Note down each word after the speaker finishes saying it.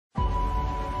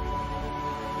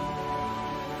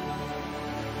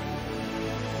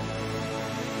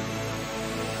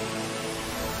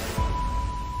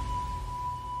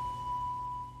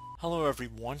Hello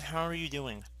everyone, how are you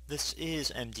doing? This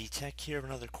is MD Tech here with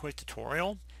another quick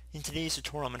tutorial. In today's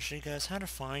tutorial I'm going to show you guys how to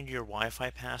find your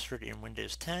Wi-Fi password in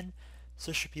Windows 10.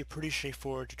 So this should be a pretty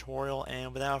straightforward tutorial,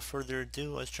 and without further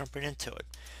ado, let's jump right into it.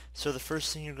 So the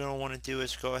first thing you're going to want to do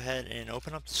is go ahead and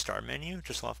open up the Start menu.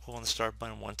 Just left click on the Start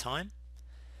button one time.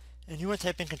 And you want to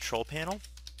type in Control Panel.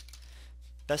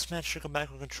 Best match should come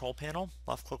back with Control Panel.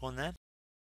 Left click on that.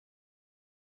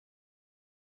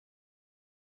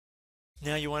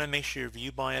 Now you want to make sure your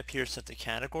view by up here is set to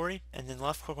category, and then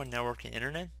left click on Network and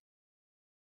Internet.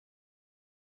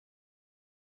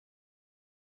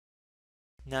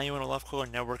 Now you want to left click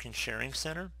on Network and Sharing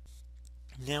Center.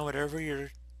 Now whatever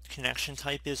your connection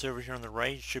type is over here on the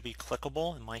right, it should be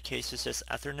clickable. In my case it says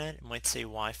Ethernet. It might say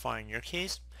Wi-Fi in your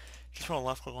case. Just want to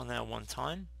left click on that one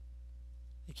time.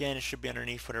 Again, it should be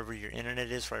underneath whatever your internet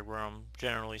is, right where I'm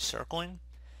generally circling.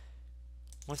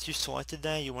 Once you've selected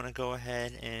that, you want to go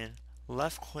ahead and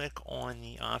left click on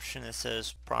the option that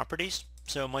says Properties.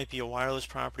 So it might be a wireless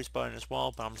properties button as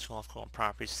well, but I'm just going to left click on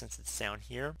Properties since it's down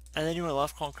here. And then you want to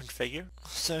left click on Configure.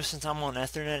 So since I'm on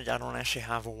Ethernet, I don't actually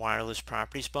have a wireless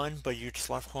properties button, but you just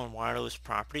left click on Wireless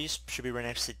Properties. Should be right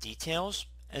next to Details.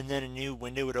 And then a new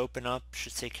window would open up,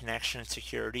 should say Connection and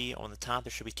Security on the top.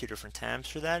 There should be two different tabs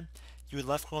for that. You would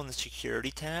left click on the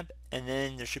Security tab, and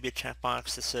then there should be a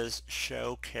checkbox that says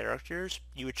Show Characters.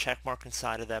 You would check mark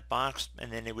inside of that box,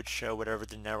 and then it would show whatever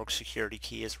the network security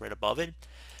key is right above it.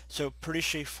 So pretty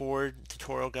straightforward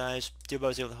tutorial, guys. I hope I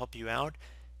was able to help you out,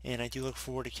 and I do look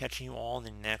forward to catching you all in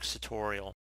the next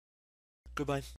tutorial. Goodbye.